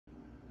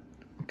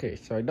Okay,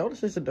 so I know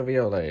this isn't the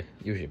video that I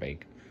usually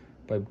make,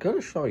 but I'm going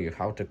to show you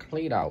how to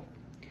clean out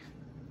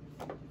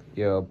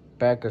your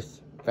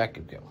Backus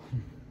vacuum seal.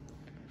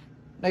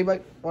 Now you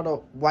might wonder,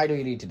 why do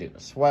you need to do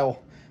this?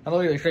 Well, I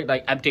know you think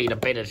like emptying the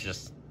bin is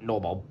just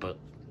normal, but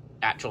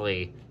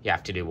actually you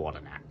have to do more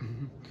than that.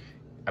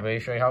 I'm going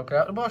to show you how to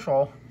clean out the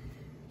bushel,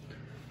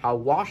 how to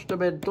wash the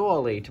bin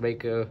thoroughly to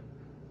make it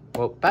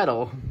work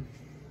better,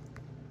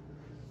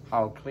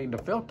 how to clean the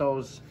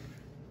filters,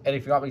 and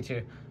if you want me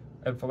to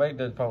informate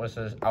the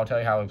purposes, I'll tell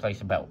you how to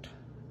replace a belt,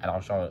 and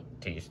I'll show it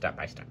to you step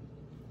by step.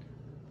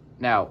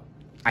 Now,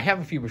 I have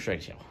a few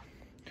machines here.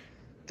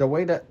 The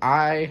way that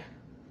I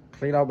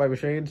clean out my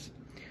machines,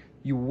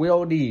 you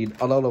will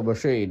need another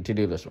machine to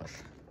do this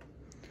with.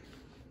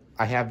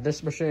 I have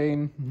this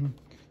machine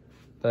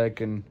that I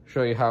can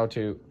show you how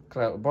to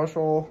clean out the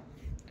bushel.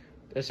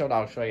 This one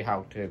I'll show you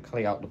how to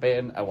clean out the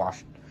bin and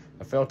wash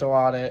the filter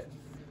on it.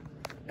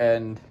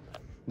 And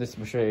this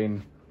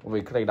machine will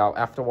be cleaned out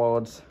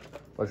afterwards.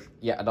 With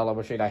yet another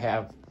machine I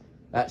have.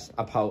 That's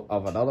a part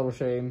of another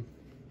machine.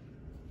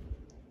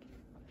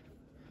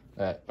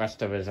 The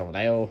rest of it is over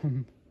there.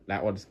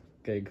 That one's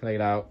getting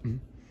cleaned out.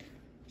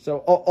 So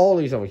all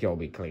these over here will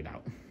be cleaned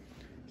out.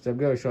 So I'm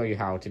going to show you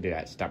how to do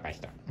that step by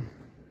step.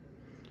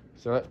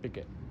 So let's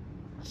begin.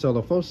 So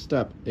the first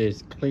step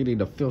is cleaning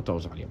the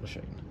filters on your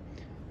machine.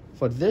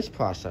 For this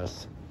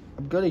process,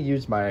 I'm going to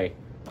use my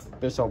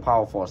Bissell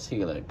PowerForce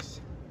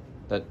Helix,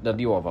 the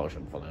newer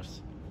version for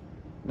this.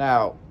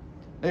 Now,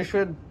 this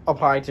should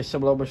apply to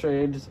similar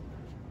machines.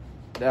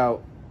 Now,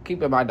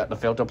 keep in mind that the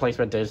filter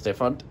placement is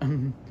different.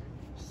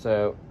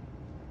 So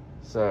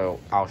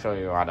I'll show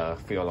you how to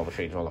feel the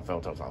machines where the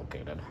filters are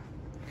located.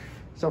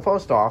 So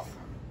first off,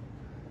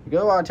 you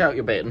go on out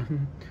your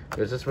bin,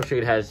 because this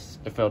machine has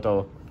a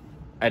filter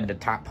and the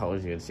top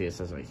hose. You can see it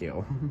says right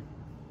here.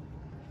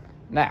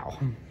 Now,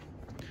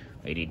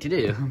 what you need to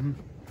do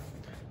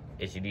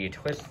is you need to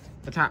twist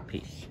the top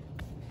piece.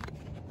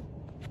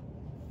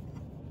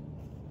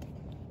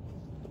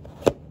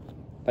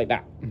 Like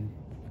that.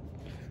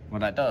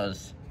 What that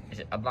does is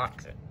it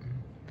unlocks it.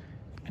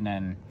 And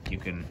then you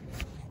can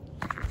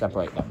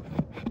separate them.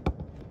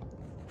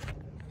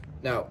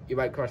 Now, you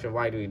might question,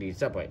 why do we need to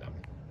separate them?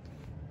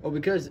 Well,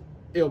 because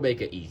it'll make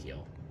it easier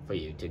for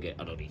you to get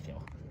underneath here.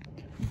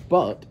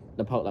 But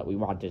the part that we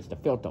want is the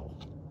filter.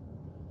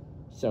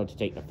 So to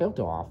take the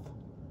filter off,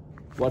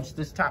 once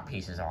this top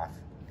piece is off,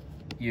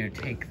 you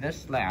take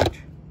this latch,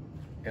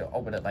 you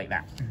open it like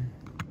that.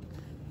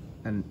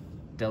 And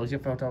there's your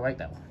filter right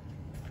there.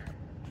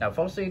 Now,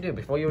 first thing you do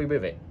before you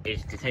remove it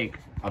is to take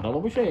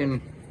another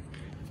machine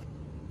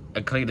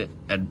and clean it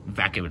and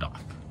vacuum it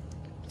off.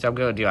 So I'm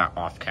going to do that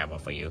off camera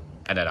for you,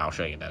 and then I'll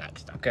show you the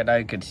next step. Okay, now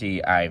you can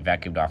see I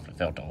vacuumed off the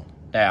filter.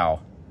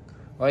 Now,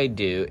 what I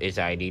do is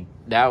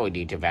now we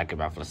need to vacuum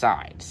off the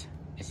sides.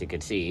 As you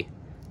can see,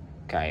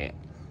 okay,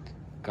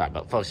 God,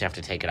 but first you have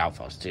to take it out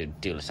first to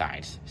do the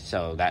sides.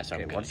 So that's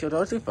okay. Once you're done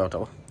with the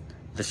filter,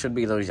 this should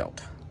be the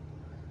result.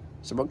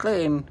 Somewhat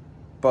clean,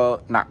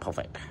 but not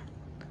perfect.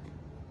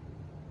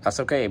 That's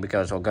okay,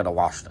 because we're gonna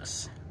wash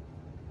this.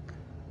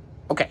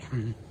 Okay.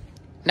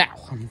 Now,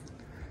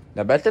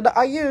 the method that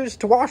I use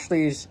to wash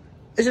these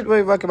isn't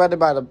really recommended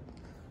by the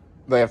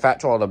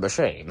manufacturer of the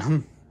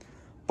machine.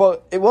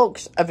 But it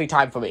works every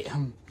time for me.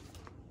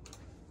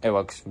 It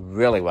works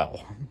really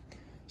well.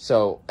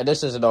 So, and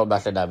this is an old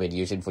method I've been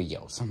using for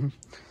years.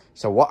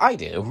 So what I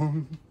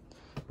do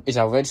is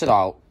I rinse it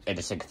out in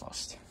the sink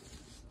first.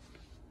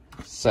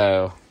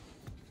 So,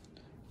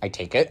 I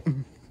take it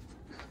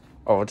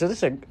over to the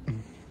sink.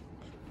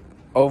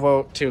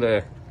 Over to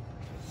the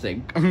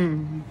sink.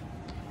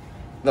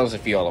 There's a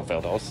few other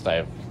filters that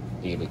I've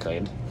easily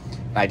cleaned.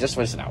 And I just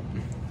rinse it out.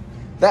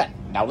 Then,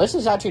 now this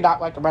is actually not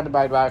recommended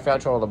by the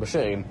manufacturer of the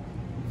machine.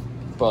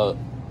 But,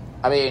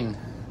 I mean,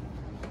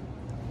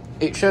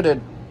 it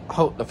shouldn't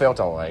hurt the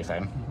filter or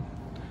anything.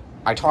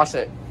 I toss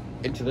it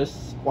into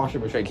this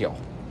washing machine here.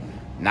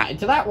 Not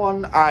into that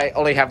one. I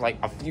only have like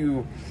a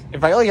few.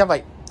 If I only have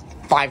like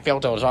 5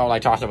 filters, why would I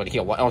toss them in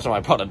here? What else am I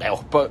putting there?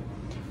 But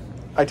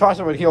I toss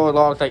them in here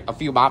along with like a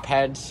few mop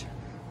heads.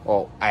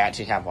 Well, I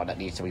actually have one that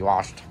needs to be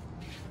washed.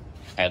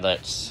 And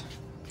it's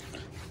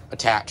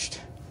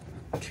attached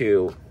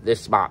to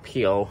this mop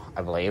here,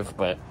 I believe.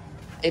 But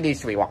it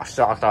needs to be washed,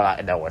 so I'll throw that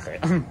in there with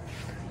it.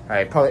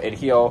 I put it in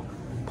here.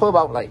 Put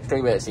about like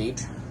 3 minutes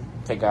each.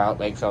 Take it out,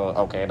 make sure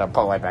okay, then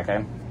put it right back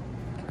in.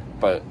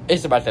 But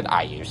it's the method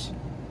I use.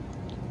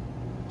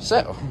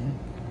 So,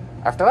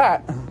 after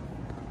that,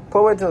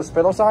 pull it into the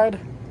spindle side,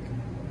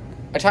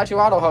 attach your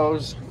auto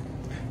hose,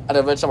 and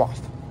then rinse them off.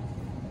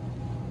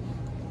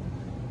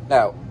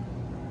 Now,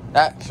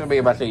 that should be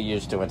a method you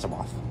use to rinse them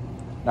off.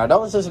 Now,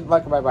 no, this isn't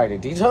recommended by the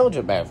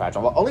detergent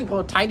manufacturer. We'll only put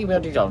a tiny bit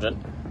of detergent,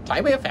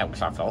 tiny bit of fabric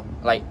softener,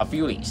 like a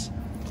few of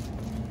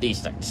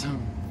these things.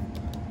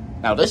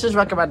 Now, this is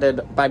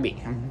recommended by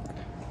me.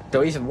 The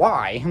reason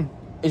why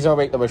is it'll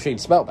make the machine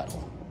smell better.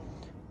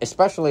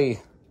 Especially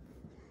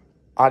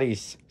on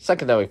these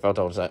secondary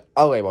filters that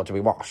are able to be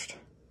washed.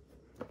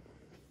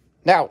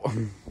 Now,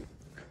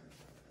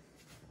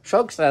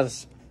 Shark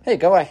says hey,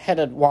 go ahead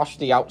and wash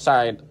the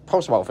outside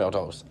post-mold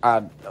filters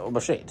on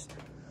machines.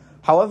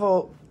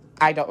 However,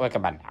 I don't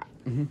recommend that.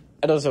 And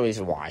there's a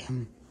reason why.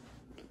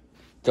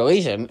 The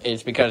reason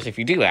is because if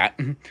you do that,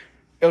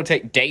 it'll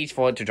take days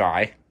for it to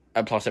dry,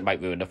 and plus it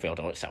might ruin the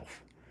filter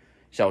itself.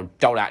 So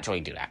don't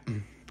actually do that.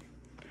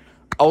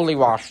 Only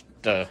wash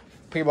the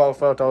pre-mold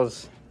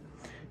filters.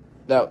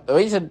 Now, the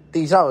reason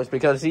these are is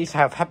because these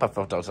have HEPA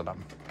filters in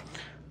them.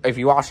 If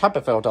you wash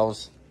HEPA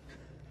filters,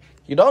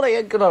 you know they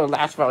ain't gonna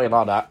last very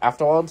long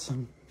afterwards.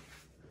 And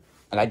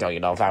I don't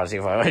even know if that was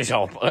even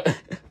original, but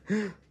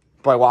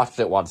I washed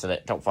it once and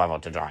it took forever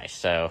to dry.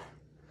 So,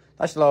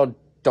 that's alone,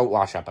 don't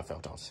wash HEPA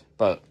filters.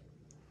 But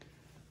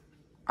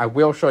I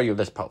will show you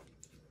this pump.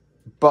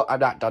 But I'm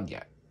not done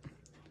yet.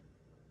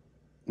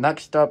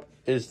 Next up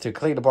is to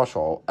clean the brush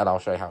roll, and I'll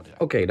show you how to do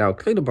it. Okay, now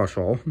clean the brush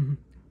roll.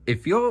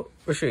 If your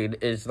machine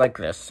is like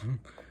this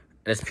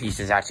piece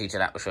is actually to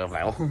that machine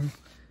rail.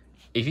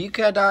 If you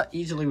cannot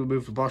easily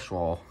remove the brush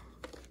roll,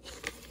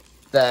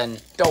 then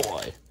don't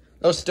worry.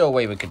 There's still a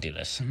way we could do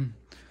this.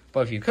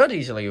 But if you could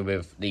easily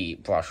remove the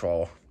brush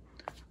roll,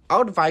 I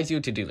would advise you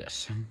to do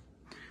this.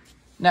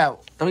 Now,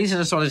 the reason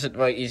this one isn't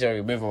very easily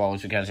removable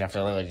is because you have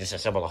to literally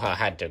disassemble her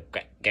head to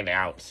get it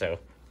out. So,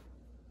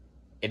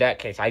 in that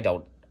case, I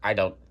don't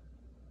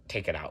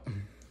take it out.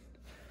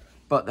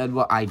 But then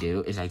what I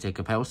do is I take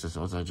a pair of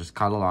scissors, I just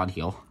cut along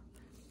here,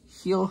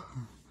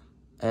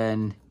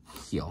 and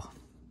here.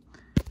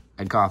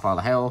 And cut off all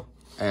the hair,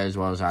 as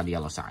well as on the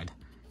other side.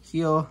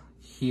 Here,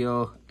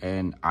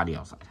 and on the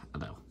other side.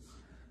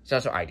 So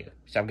that's what I do.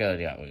 So I'm gonna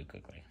do that really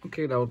quickly.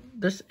 Okay, now,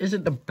 this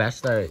isn't the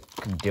best that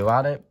I can do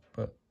on it,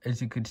 but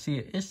as you can see,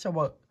 it is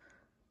somewhat,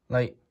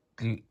 like,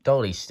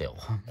 dirty still.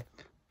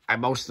 I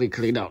mostly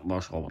cleaned out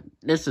most of it.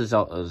 This is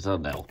a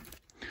nail.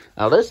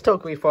 Now, this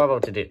took me forever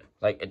to do.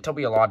 Like, it took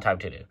me a long time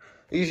to do.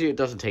 Usually, it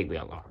doesn't take me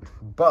a long.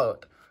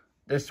 But,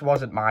 this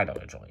wasn't mine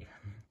originally.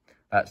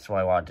 That's what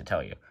I wanted to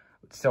tell you.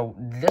 So,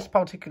 this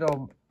particular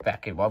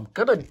vacuum, what I'm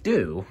gonna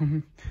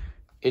do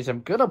is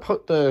I'm gonna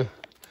put the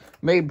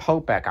main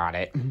pump back on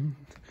it and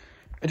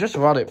just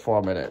run it for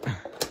a minute.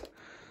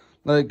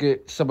 Let it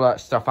get some of that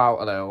stuff out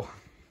of there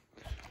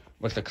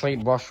with the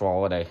clean brush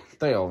roll, and I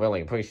think I'll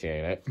really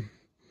appreciate it.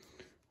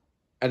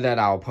 And then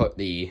I'll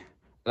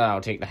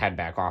take the head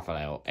back off of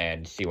there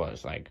and see what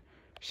it's like.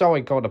 So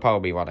I'm going to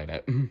probably be running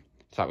it.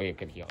 So we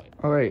can heal it.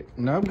 Alright,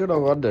 now I'm gonna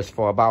run this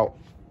for about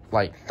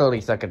like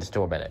 30 seconds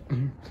to a minute.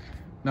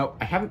 No,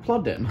 I haven't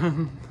plugged it.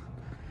 And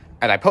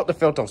I put the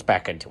filters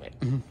back into it.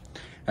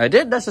 I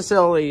didn't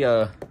necessarily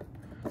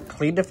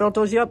clean the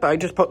filters yet, but I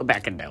just put them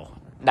back in there.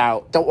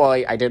 Now, don't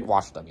worry, I didn't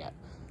wash them yet.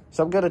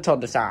 So I'm gonna turn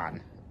this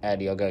on,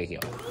 and you'll go here.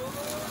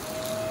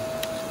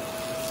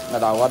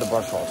 And I'll run the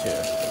brush roll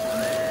too.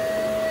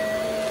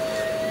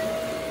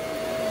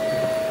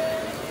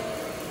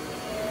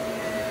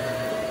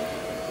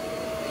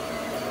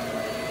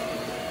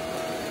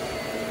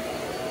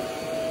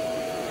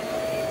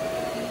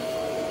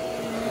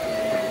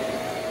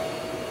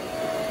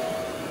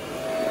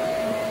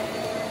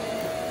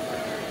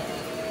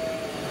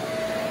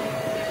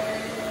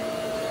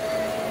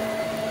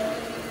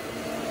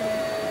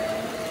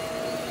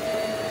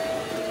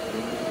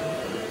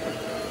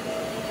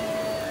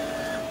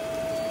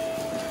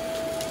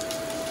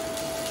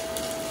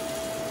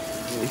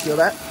 You feel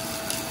that?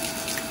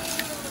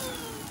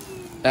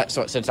 That's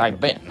what's inside the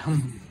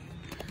bin.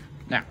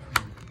 Now,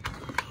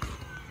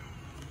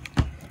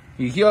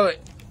 you hear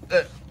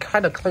it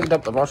kind of cleaned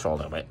up the brush roll a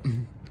little bit.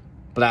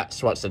 But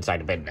that's what's inside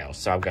the bin now,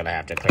 so I'm going to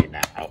have to clean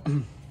that out.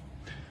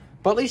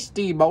 But at least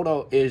the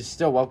motor is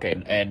still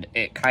working, and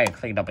it kind of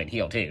cleaned up in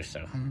here too,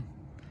 so. And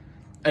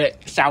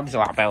it sounds a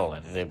lot better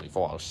than it did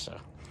before, so.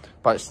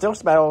 But it still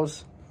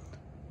smells,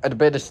 and the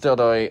bin is still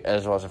dirty,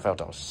 as well as the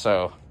filters,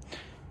 so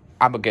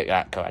I'm going to get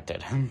that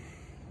corrected.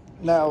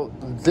 Now,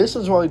 this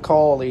is what we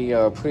call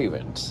the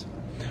pre-rinse.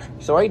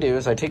 So what I do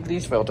is I take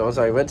these filters,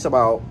 I rinse them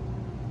out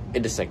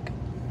in the sink.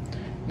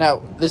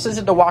 Now, this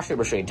isn't the washing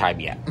machine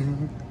time yet.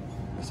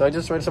 So I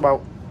just rinse them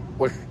out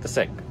with the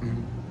sink.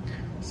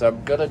 So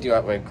I'm gonna do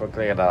that very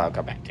quickly and then I'll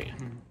come back to you.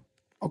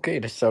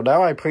 Okay, so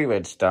now I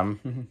pre-rinsed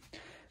them.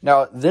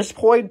 Now, at this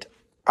point,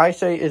 I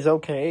say is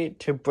okay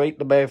to break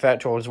the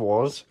manufacturer's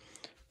rules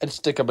and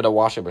stick them in a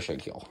washing machine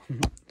here.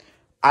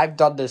 I've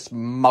done this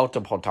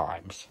multiple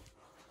times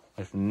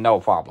with no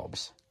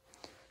problems.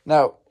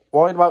 Now,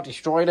 worried about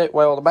destroying it?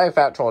 Well, the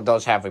manufacturer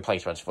does have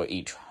replacements for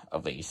each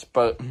of these,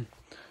 but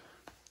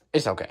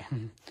it's okay.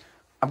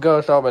 I'm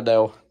gonna throw them in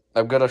there.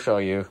 I'm gonna show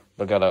you.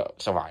 We're gonna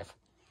survive.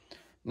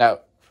 Now,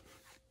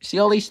 see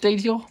all these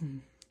stains here?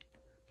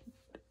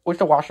 With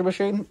the washing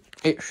machine,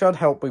 it should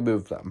help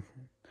remove them.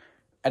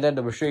 And then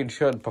the machine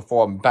should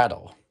perform better.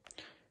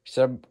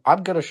 So,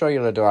 I'm gonna show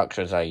you the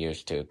directions I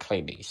use to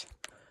clean these.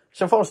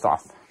 So, first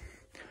off,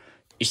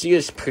 you see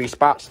this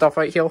pre-spot stuff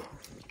right here?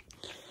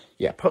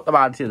 Yeah, put them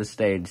onto the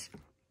stains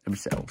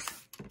themselves.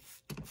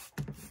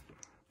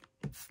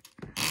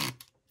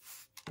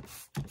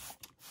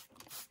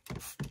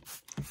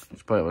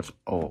 Just put it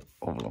all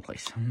over the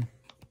place.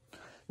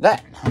 Then,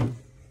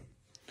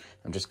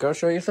 I'm just going to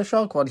show you the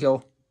shark one here.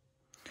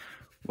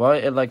 Well,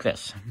 it like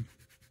this.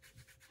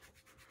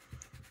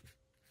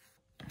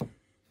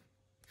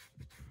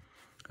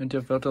 Into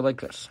a filter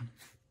like this.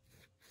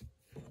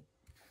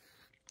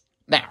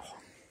 Now,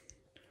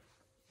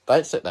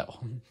 that's it though.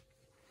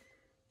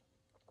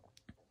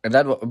 And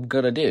then what I'm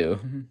gonna do,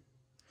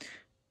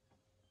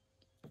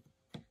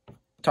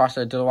 toss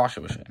it into the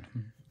washing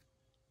machine.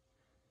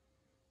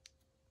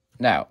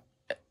 Now,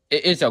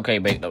 it is okay,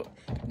 mate.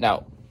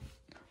 Now,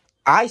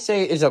 I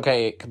say it's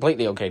okay,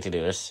 completely okay to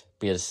do this,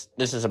 because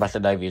this is a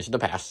method I've used in the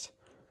past.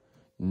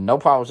 No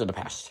problems in the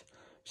past.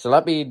 So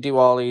let me do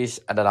all these,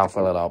 and then I'll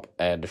fill it up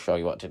and show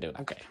you what to do.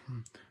 Okay.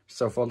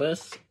 So for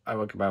this, I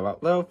will come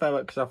about little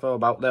fabric stuff,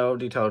 about little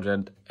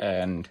detergent,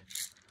 and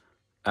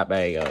at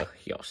my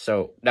heel.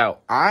 So now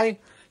I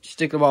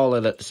stick them all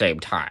in at the same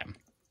time.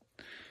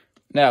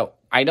 Now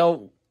I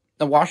know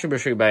the washing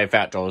machine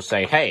manufacturers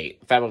say, "Hey,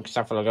 fabric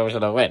stuff goes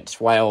in the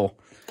rinse." Well,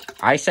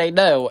 I say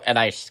no, and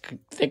I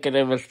stick it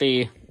in with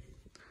the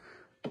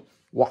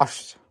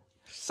wash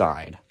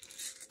side,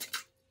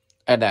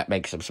 and that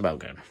makes them smell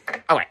good.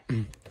 Alright,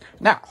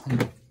 now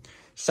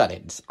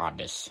settings on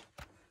this.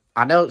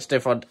 I know it's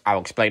different.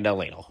 I'll explain that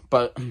later.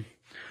 But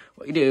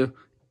what you do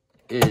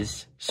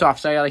is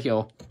soft side on the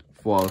heel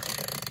for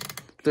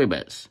 3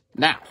 minutes.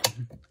 Now,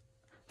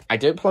 I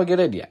didn't plug it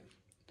in yet.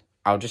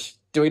 I'll just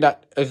doing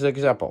that as an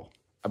example.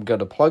 I'm going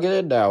to plug it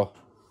in now,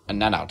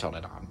 and then I'll turn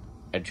it on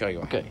and show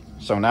you. Okay,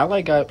 so now that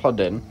I got it plugged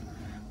in,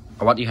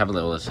 I want you to have a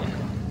little listen.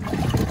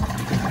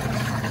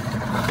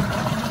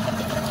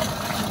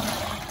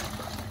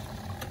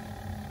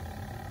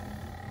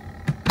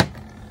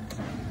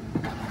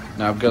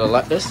 Now I'm going to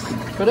let this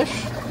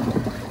finish,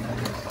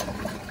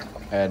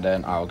 and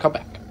then I'll come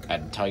back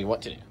and tell you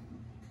what to do.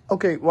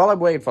 Okay, while I'm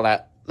waiting for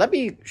that, let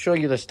me show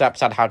you the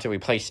steps on how to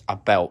replace a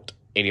belt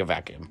in your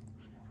vacuum.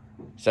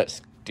 So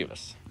let's do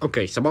this.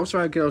 Okay, so most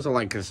vacuums are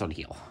like this on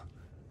heel.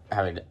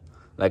 Having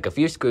like a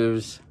few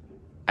screws,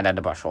 and then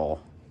the brush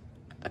hole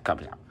that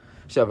comes out.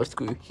 So let's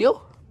screw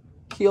heel,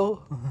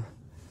 heel,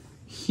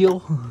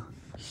 heel,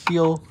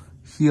 heel,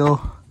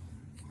 heel,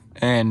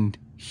 and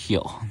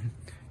heel.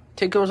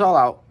 Take those all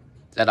out.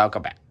 Then I'll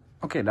come back.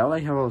 Okay, now that I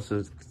have all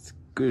the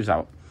screws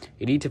out,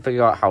 you need to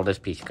figure out how this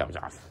piece comes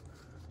off.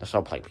 The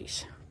sole plate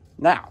piece.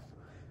 Now,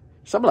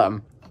 some of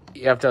them,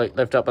 you have to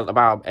lift up at the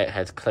bottom, it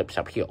has clips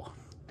up here.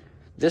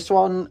 This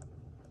one,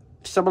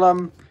 some of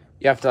them,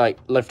 you have to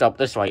lift up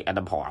this way and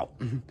then pull out.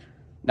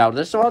 Now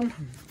this one,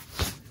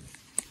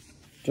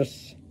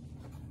 just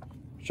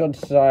should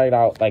slide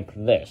out like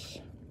this.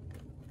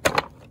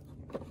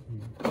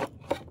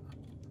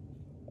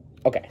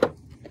 Okay.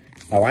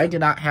 Now, I did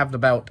not have the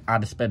belt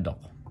on the spindle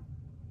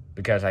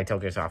because I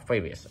took this off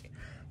previously,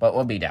 but it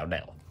will be down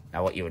now.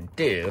 Now, what you would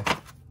do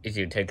is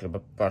you take the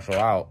brush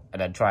out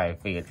and then try and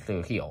feed it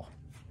through heel.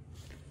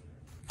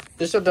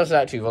 This one doesn't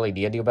actually really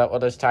need a new belt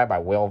at this time. I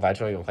will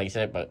eventually replace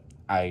it, but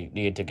I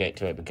needed to get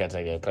to it because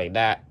I need to clean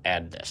that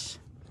and this.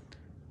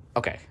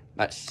 Okay,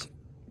 let's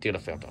do the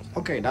filters.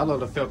 Okay, now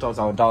that the filters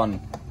are done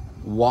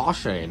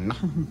washing,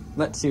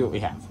 let's see what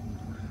we have.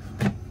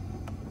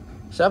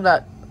 So I'm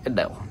not in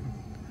there.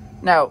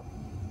 Now,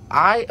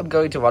 I am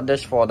going to run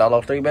this for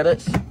another 3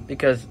 minutes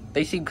because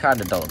they seem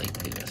kind of dirty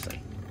previously.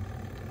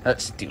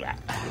 Let's do that.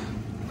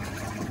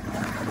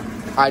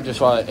 I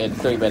just want it in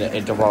 3-minute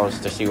intervals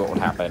to see what would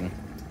happen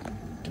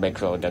to make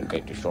sure it doesn't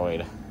get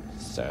destroyed.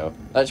 So,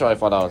 let's run it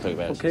for another 3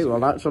 minutes. Okay, well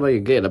that's really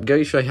good. I'm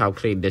going to show you how to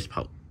clean this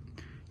part.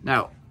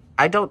 Now,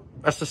 I don't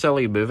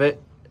necessarily move it,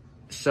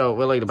 so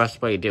really the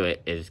best way to do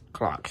it is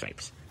clock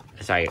shapes,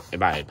 in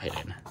my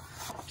opinion.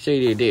 So what you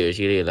need to do is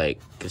you need to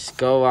just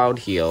go around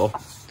here.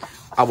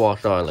 I will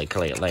thoroughly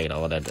clean it later,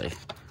 and then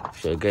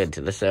should get into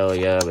this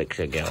area, make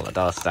sure you get all the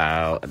dust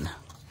out, and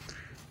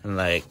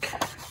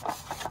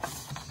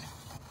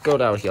go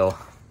down here,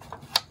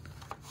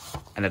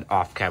 and then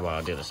off camera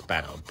I'll do this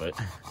better, but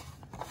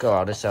go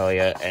around this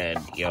area, and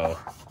you'll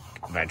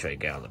eventually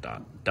get all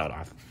the dust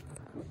off.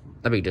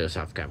 Let me do this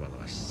off camera.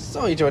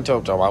 Sorry to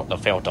interrupt about the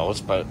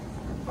filters, but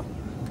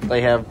they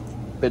have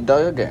been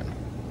done again.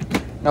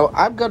 Now, what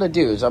I'm gonna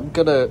do is I'm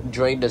gonna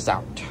drain this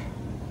out.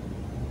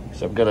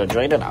 So I'm gonna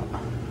drain it out.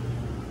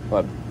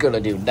 What I'm gonna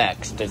do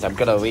next is I'm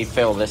gonna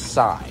refill this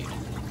side.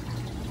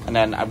 And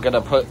then I'm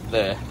gonna put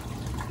the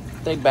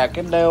thing back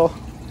in there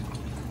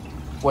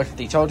with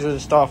the detergent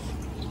and stuff.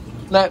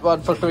 Let it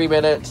run for 3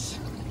 minutes.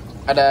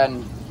 And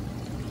then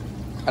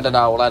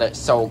I'll let it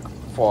soak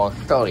for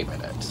 30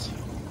 minutes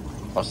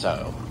or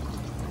so.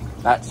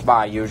 That's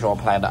my usual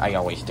plan that I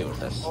always do with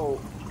this. Oh,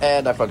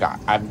 and I forgot.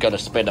 I'm gonna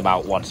spin them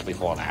out once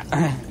before that.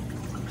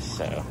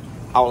 So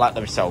I'll let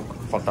them soak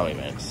for 30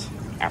 minutes.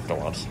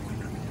 Afterwards.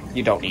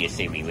 You don't need to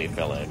see me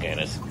refill it again.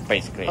 It's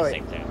basically the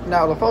same thing.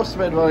 Now, the first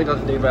spin really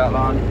doesn't need that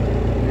long.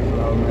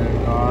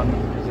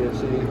 As you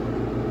see.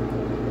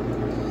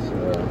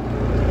 So,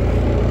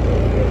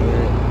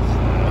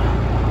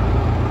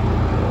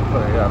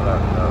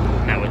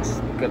 now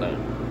it's gonna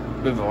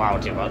move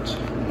around too much.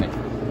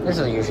 This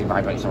is usually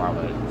my base around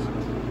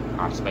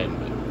on spin,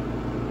 but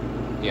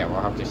yeah, we'll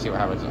have to see what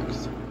happens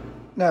next.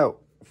 Now,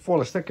 for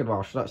the second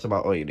wash, that's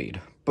about all you need.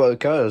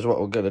 because what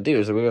we're going to do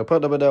is we're going to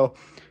put them in there,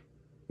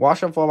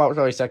 wash them for about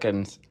 30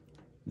 seconds,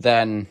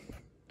 then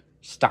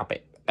stop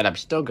it. And I'm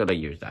still going to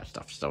use that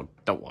stuff, so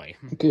don't worry.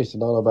 Okay, so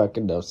now I'm back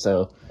in there,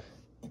 so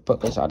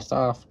put this on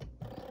soft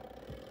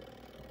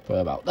for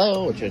about there,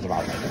 which is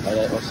about like a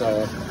minute or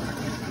so.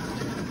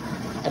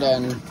 And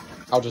then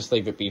I'll just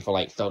leave it be for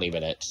like 30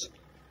 minutes.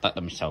 Let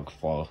them soak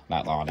for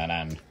that long, and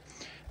then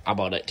I'm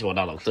on it to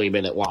another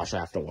 3-minute wash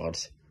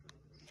afterwards.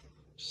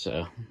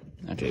 So,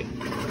 actually,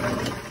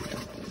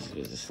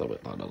 just a little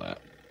bit longer than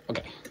that.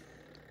 Okay,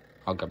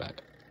 I'll go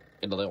back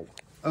in a little.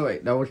 Oh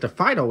wait, now with the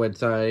final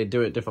rinse, I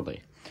do it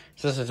differently.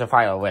 So this is the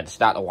final rinse,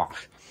 not the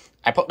wash.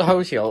 I put the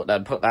hose here,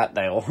 then put that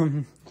there,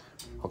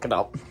 hook it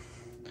up,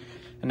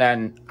 and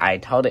then I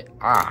turn it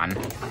on.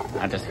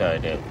 I'm just gonna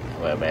do it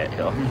a little bit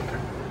here.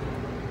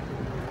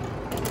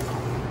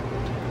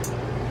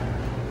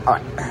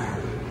 Alright.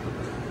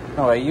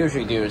 What I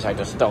usually do is I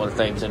just throw the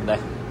things in there,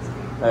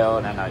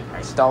 and then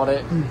I start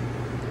it.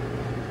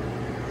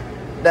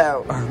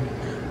 Now,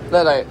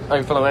 then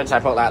I fill the rinse, I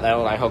put that there,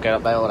 and I hook it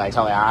up there, and I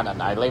turn it on, and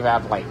I leave it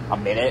for like a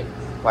minute,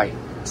 like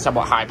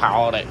somewhat high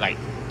power, and it like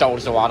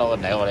throws the water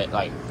in there, and it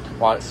like,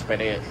 while it's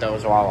spinning, it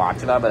throws the water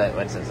onto them, and it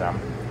rinses them.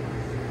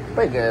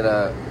 Pretty good,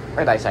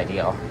 very nice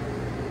idea.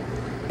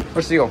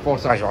 Let's see what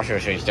full-size washing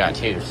machine's done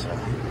too, so.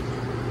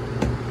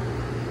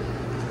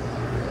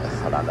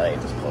 Hold on, let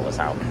me just pull this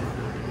out.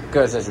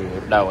 Because as you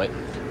know, it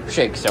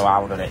shakes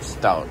around and it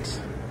starts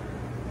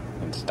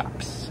and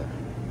stops.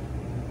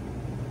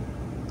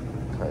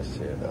 Let's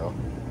see it though.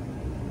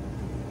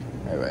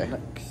 Anyway,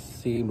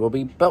 next scene will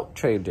be belt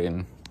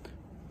changing.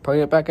 Put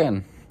it back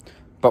in.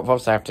 But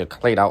first I have to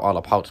clean out all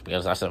the parts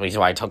because that's the reason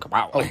why I took them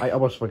out. Oh, I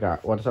almost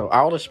forgot. So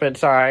out the spin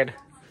side,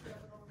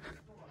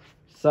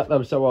 set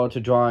them somewhere to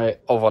dry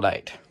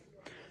overnight.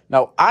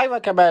 Now, I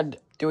recommend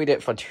doing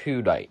it for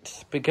 2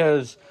 nights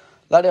because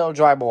then it'll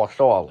dry more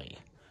thoroughly.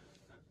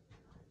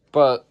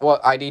 But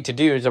what I need to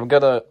do is I'm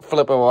gonna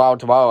flip them around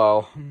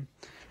tomorrow and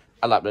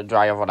let them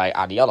dry overnight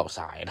on the other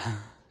side.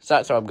 So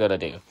that's what I'm gonna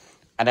do.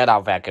 And then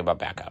I'll vacuum them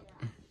back up.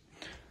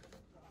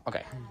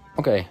 Okay.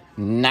 Okay,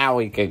 now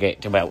we can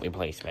get to belt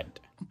replacement.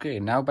 Okay,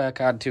 now back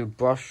on to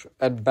brush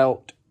and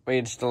belt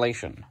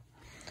reinstallation.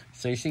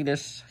 So you see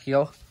this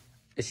here?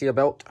 You see the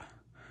belt?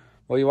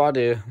 What you wanna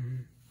do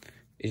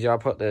is you wanna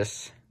put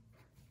this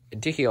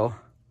into here.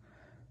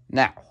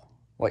 Now,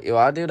 what you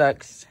want to do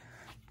next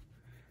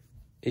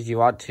is you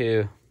want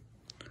to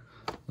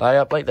lie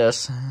up like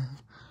this,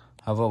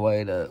 have a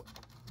way to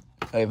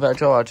a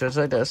virtual arches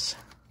like this,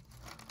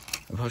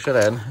 and push it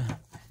in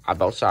on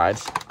both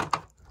sides.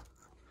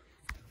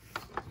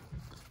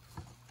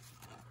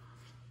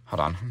 Hold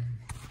on.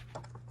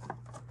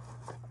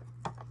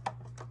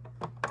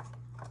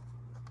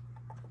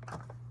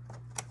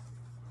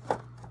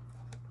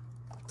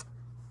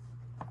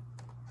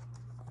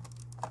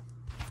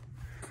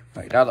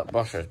 Right, now that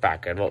brusher's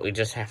back in, what we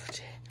just have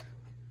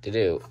to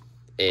do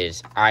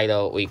is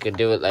either we could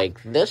do it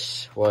like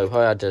this, where we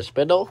put it onto the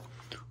spindle,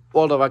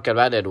 or the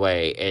recommended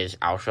way is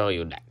I'll show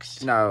you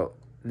next. Now,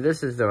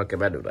 this is the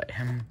recommended way.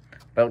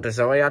 Belt is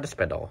already on the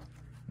spindle.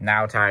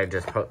 Now time to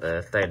just put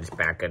the things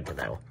back into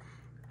there.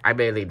 I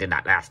mainly did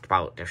that last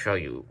part to show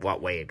you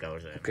what way it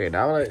goes in. Okay,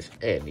 now that it's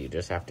in, you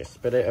just have to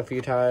spin it a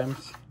few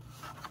times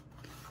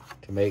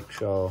to make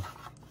sure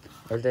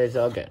everything's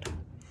all good.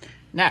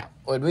 Now,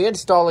 when we're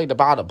installing the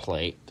bottom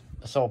plate,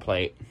 the sole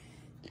plate,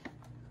 you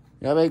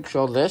gotta make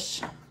sure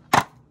this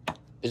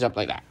is up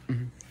like that.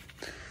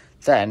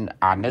 Then,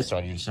 on this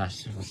one, you just have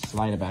to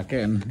slide it back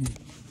in,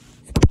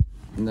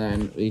 and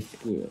then we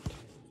screw it.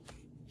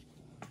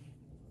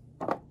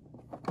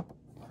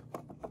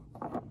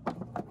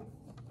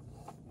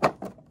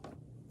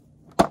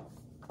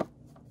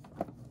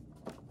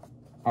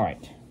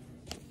 Alright.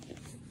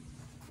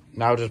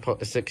 Now just put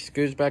the 6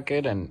 screws back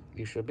in, and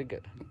you should be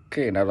good.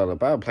 Okay, now that the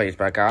bottom plate's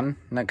back on,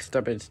 next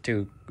up is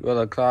to run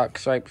a clock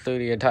swipe through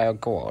the entire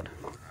cord.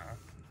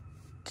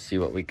 See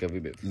what we can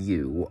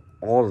remove.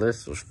 All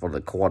this was for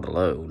the cord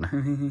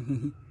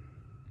alone.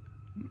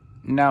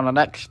 Now the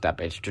next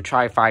step is to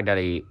try find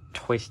any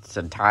twists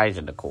and ties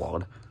in the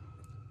cord,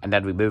 and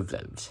then remove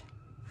those.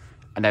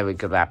 And then we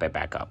can wrap it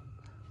back up.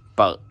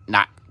 But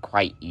not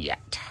quite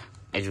yet,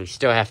 as we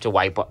still have to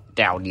wipe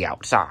down the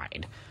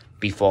outside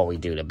before we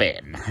do the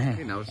bin.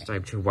 Okay, now it's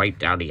time to wipe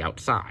down the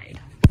outside.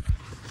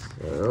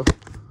 So,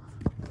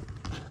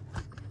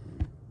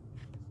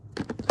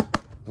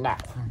 now,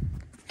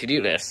 to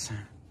do this,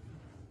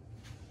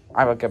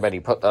 I recommend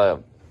you put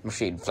the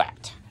machine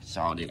flat.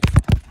 So I'll do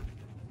that.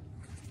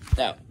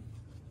 Now,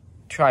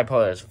 try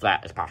put it as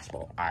flat as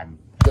possible. I'm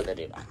gonna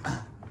do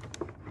that.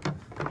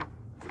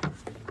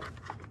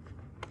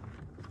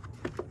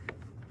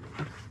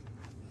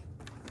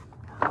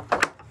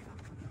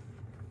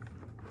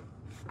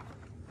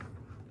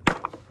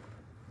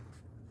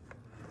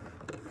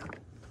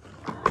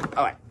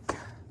 Alright.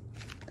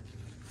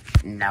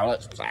 Now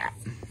let's flat.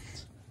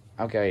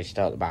 Okay,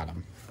 start at the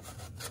bottom.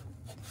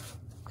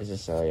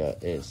 This area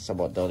is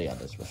somewhat dirty on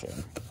this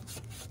machine.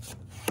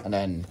 And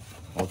then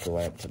work your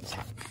way up to the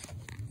top.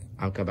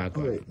 I'll come back.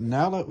 Alright,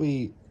 now that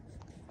we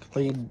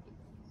clean,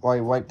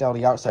 or wipe down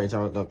the outside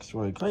so it looks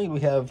really clean,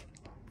 we have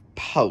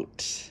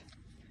pouts.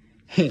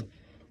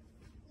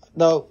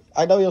 No,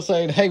 I know you're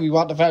saying, hey, we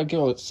want the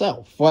vacuum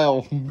itself.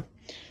 Well,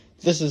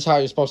 this is how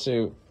you're supposed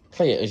to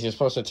clean it. Is you're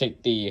supposed to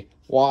take the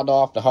wand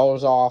off, the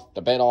hose off,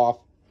 the bed off,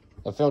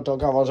 the filter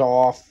covers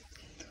off,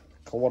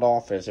 cord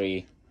off as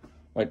we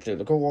went through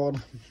the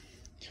cord.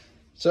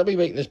 So let me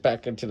make this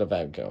back into the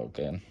vacuum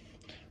again.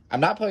 I'm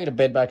not putting the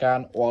bed back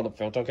on or the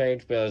filter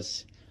cage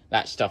because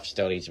that stuff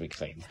still needs to be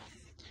cleaned.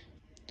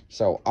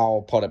 So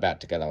I'll put it back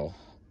together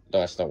the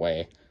rest of the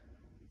way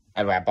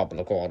and wrap up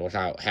the cord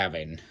without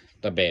having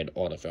the bed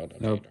or the filter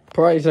cage.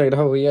 Probably saying,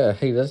 oh yeah,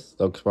 hey, this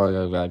looks probably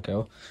like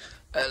vacuum.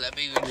 Let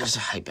me just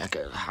hide back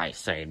at the high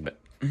side, but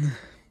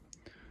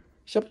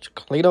see how much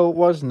cleaner it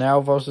was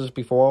now versus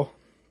before?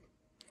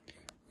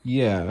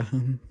 Yeah.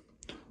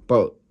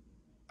 But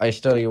I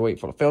still need to wait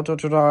for the filter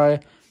to dry,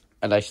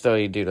 and I still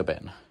need to do the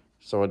bin.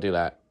 So we'll do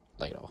that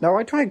later. Now,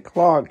 I tried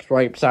clog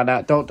stripes on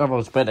that Don't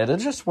Double Spin It.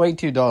 It's just way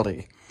too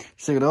dirty.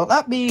 So, you know what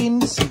that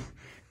means?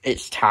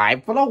 It's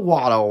time for the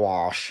water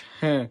wash.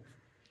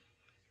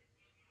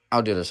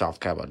 I'll do this off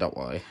camera, don't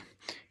worry.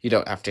 You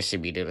don't have to see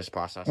me do this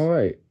process.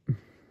 Alright.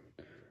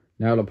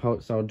 Now the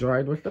pots are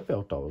dried with the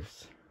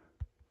filters.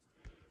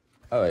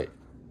 Alright.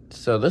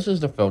 So this is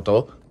the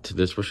filter to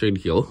this machine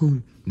here.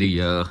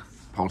 The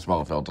pot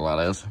smaller filter,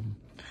 that is.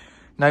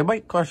 Now you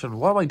might question,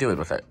 what am I doing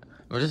with it?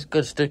 Am I just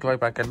gonna stick right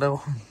back in there?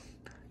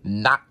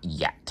 Not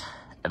yet.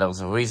 And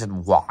there's a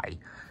reason why.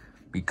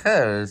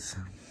 Because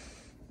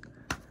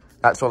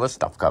that's where this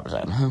stuff comes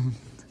in.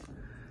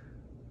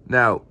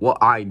 Now, what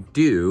I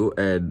do,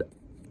 and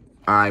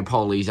I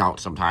pull these out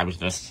sometimes,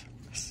 just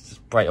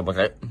spray them with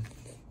it,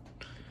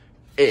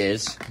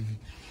 is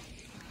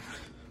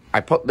I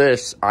put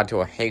this onto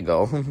a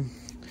hanger,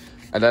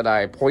 and then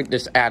I point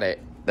this at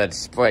it, then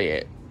spray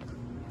it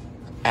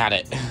at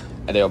it,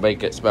 and it'll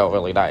make it smell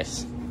really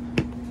nice.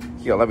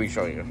 Here, let me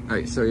show you.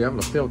 Alright, so you have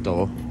the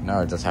filter. Now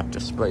I just have to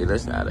spray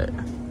this at it.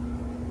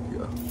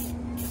 Here.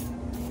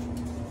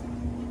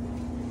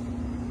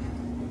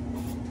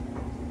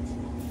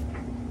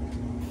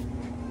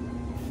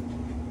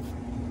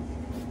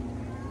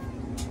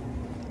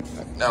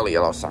 Now the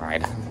yellow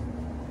side.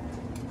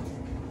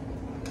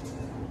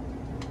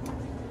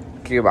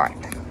 Keep in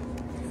mind,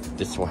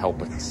 this will help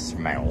with the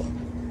smell.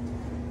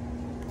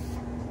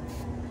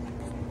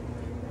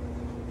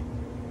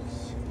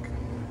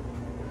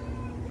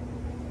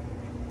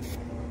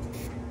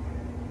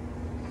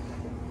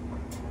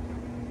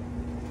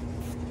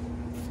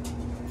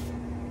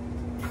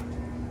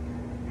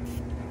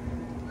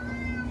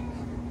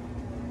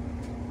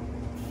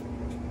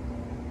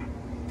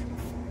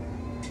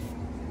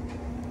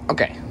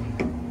 Okay,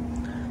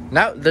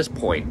 now at this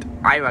point,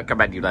 I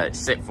recommend you let it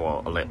sit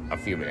for a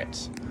few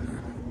minutes.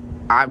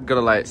 I'm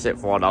gonna let it sit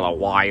for another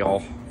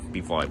while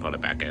before I put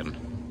it back in.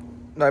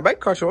 Now, you might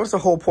question, what's the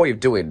whole point of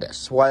doing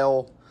this?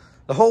 Well,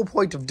 the whole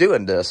point of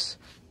doing this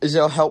is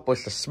it'll help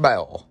with the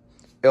smell.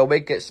 It'll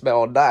make it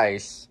smell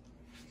nice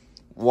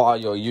while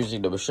you're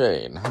using the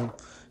machine.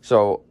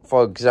 So,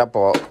 for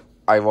example,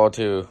 I want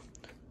to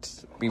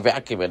be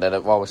vacuuming and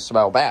it won't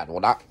smell bad. Well,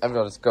 not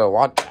everyone's gonna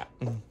want that.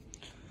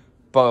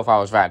 But if I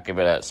was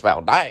vacuuming and it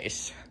smelled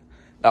nice,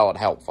 that would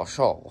help for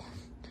sure.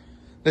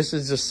 This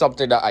is just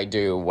something that I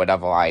do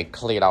whenever I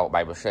clean out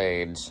my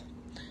machines,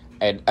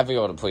 and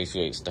everyone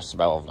appreciates the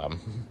smell of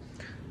them.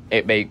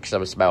 It makes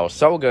them smell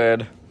so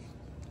good,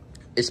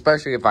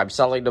 especially if I'm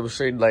selling the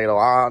machine later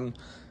on,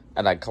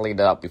 and I clean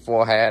it up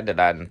beforehand,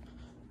 and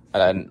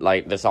then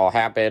like this all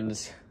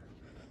happens.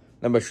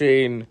 The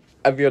machine,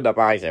 everyone that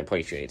buys it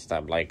appreciates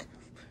them, like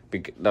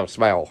the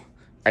smell,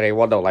 and they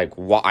wonder like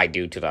what I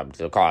do to them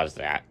to cause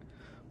that.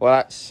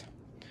 Well,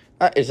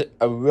 that is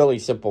a really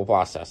simple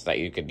process that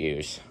you could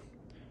use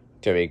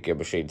to make your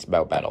machine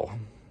smell better.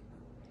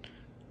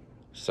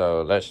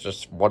 So that's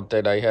just one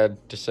thing I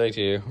had to say to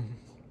you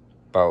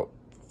about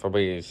for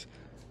me is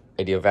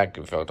your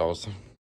vacuum filters.